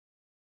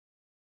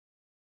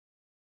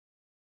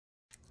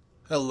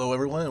Hello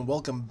everyone and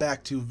welcome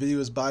back to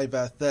Videos by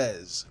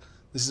Vathez.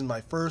 This is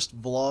my first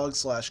vlog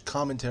slash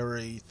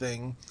commentary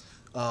thing.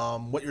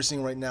 What you're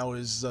seeing right now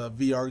is a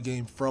VR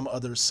game From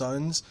Other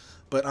Suns,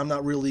 but I'm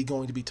not really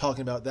going to be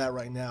talking about that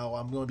right now.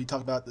 I'm going to be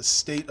talking about the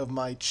state of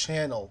my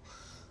channel.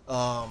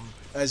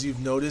 As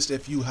you've noticed,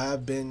 if you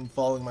have been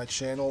following my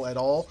channel at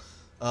all,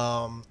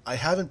 I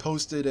haven't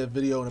posted a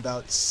video in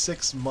about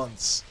 6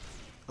 months,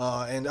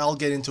 and I'll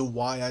get into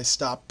why I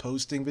stopped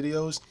posting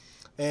videos.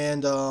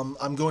 And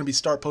I'm going to be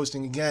start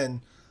posting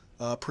again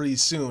pretty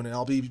soon, and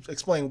I'll be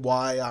explaining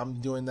why I'm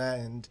doing that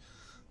and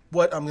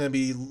what I'm going to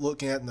be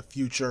looking at in the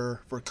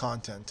future for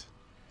content.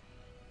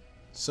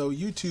 So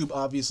YouTube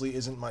obviously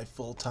isn't my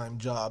full-time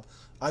job.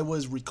 I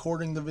was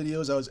recording the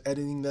videos, I was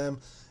editing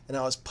them, and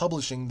I was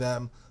publishing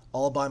them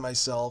all by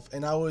myself,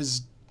 and I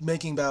was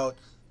making about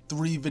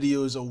 3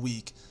 videos a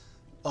week.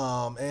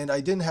 And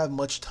I didn't have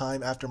much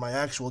time after my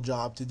actual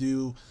job to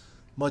do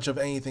much of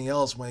anything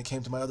else when it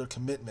came to my other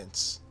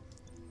commitments.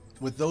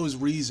 With those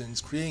reasons,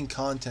 creating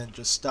content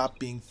just stopped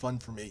being fun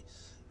for me.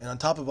 And on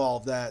top of all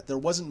of that, there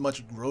wasn't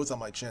much growth on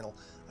my channel.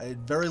 I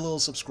had very little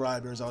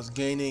subscribers. I was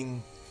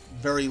gaining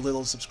very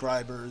little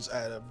subscribers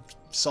at a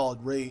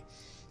solid rate.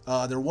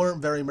 There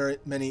weren't very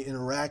many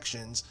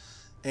interactions,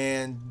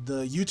 and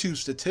the YouTube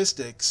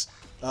statistics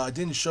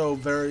didn't show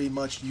very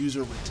much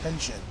user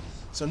retention.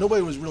 So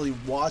nobody was really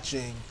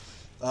watching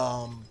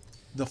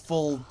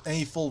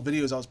any full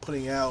videos I was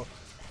putting out,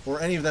 or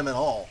any of them at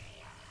all.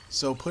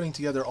 So putting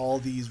together all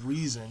these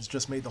reasons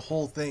just made the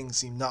whole thing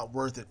seem not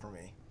worth it for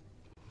me.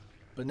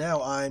 But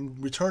now I'm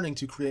returning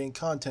to creating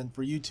content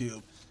for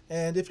YouTube,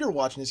 and if you're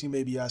watching this, you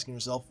may be asking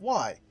yourself,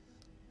 why?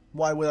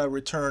 Why would I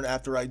return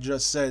after I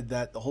just said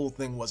that the whole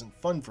thing wasn't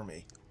fun for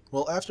me?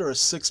 Well, after a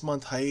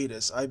 6-month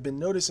hiatus, I've been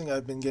noticing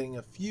I've been getting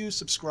a few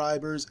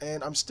subscribers,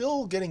 and I'm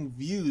still getting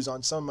views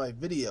on some of my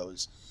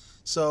videos.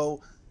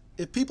 So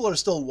if people are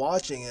still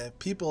watching, and if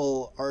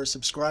people are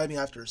subscribing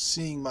after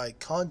seeing my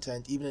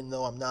content, even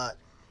though I'm not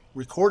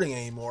recording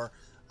anymore,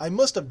 I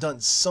must have done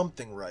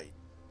something right.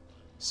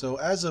 So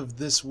as of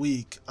this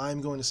week,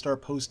 I'm going to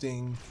start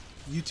posting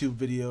YouTube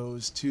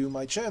videos to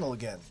my channel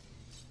again.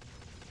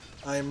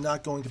 I am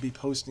not going to be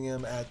posting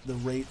them at the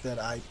rate that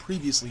I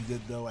previously did,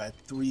 though, at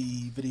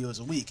 3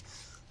 videos a week.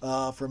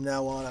 From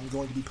now on, I'm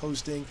going to be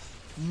posting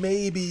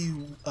maybe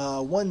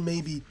 1,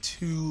 maybe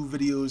 2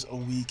 videos a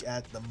week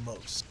at the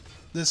most.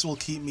 This will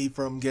keep me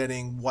from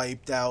getting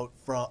wiped out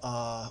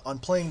on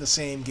playing the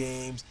same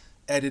games,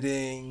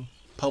 editing,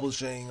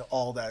 publishing,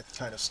 all that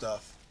kind of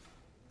stuff.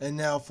 And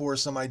now for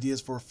some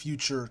ideas for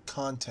future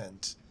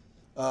content.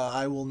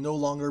 I will no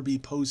longer be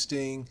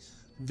posting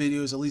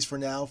videos, at least for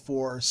now,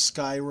 for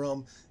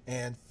Skyrim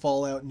and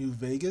Fallout New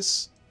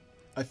Vegas.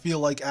 I feel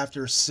like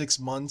after 6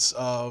 months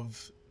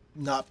of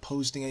not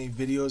posting any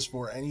videos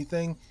for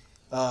anything,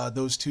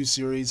 those 2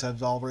 series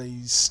have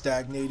already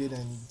stagnated,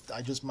 and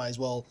I just might as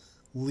well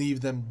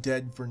leave them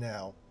dead for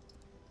now.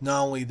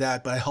 Not only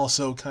that, but I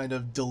also kind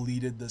of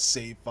deleted the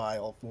save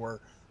file for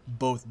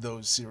both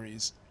those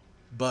series.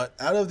 But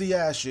out of the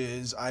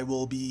ashes, I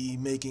will be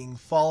making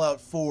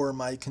Fallout 4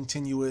 my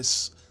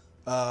continuous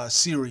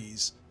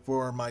series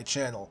for my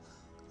channel.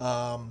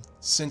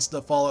 Since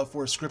the Fallout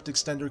 4 script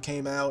extender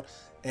came out,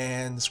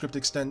 and the script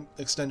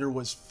extender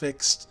was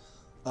fixed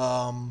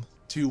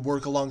to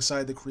work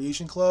alongside the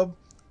Creation Club,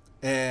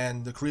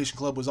 and the Creation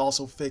Club was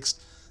also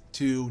fixed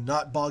to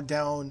not bog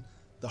down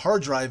the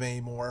hard drive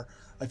anymore,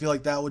 I feel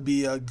like that would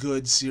be a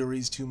good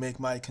series to make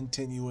my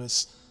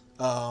continuous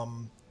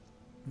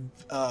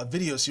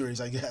video series,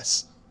 I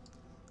guess.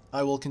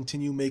 I will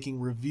continue making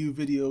review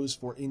videos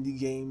for indie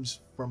games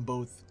from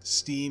both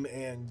Steam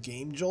and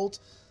GameJolt.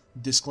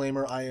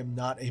 Disclaimer, I am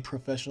not a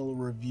professional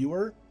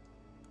reviewer.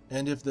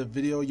 And if the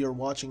video you're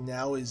watching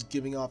now is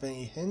giving off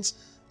any hints,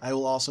 I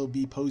will also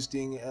be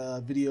posting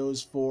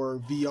videos for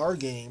VR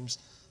games,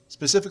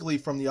 specifically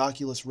from the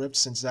Oculus Rift,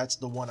 since that's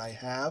the one I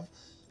have.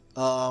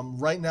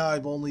 Right now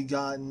I've only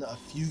gotten a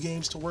few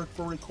games to work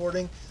for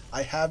recording.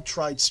 I have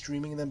tried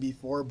streaming them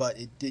before, but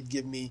it did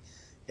give me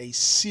a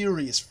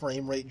serious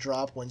frame rate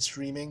drop when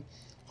streaming.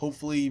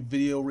 Hopefully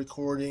video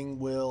recording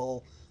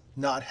will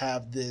not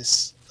have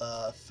this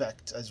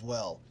effect as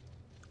well.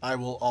 I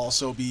will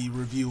also be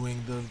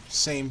reviewing the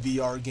same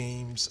VR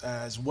games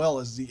as well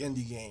as the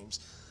indie games.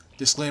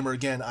 Disclaimer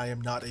again, I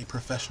am not a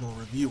professional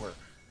reviewer.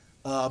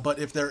 But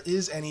if there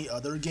is any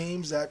other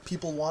games that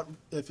people want,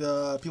 if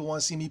people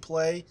want to see me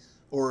play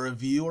or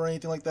review or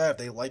anything like that, if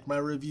they like my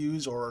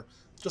reviews or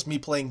just me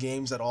playing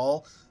games at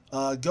all,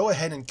 go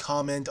ahead and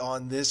comment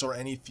on this or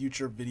any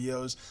future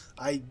videos.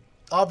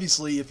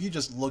 Obviously, if you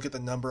just look at the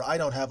number, I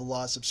don't have a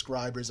lot of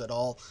subscribers at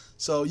all,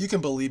 so you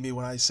can believe me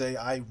when I say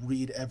I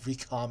read every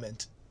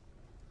comment.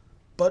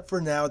 But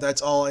for now,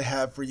 that's all I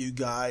have for you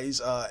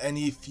guys.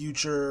 Any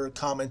future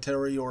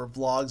commentary or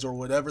vlogs or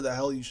whatever the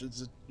hell you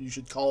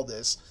should call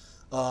this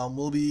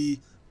will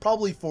be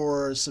probably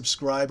for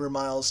subscriber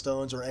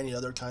milestones or any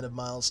other kind of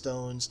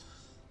milestones.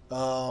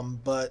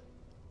 But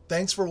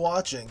thanks for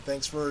watching.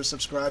 Thanks for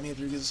subscribing if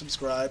you're going to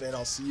subscribe, and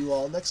I'll see you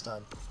all next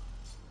time.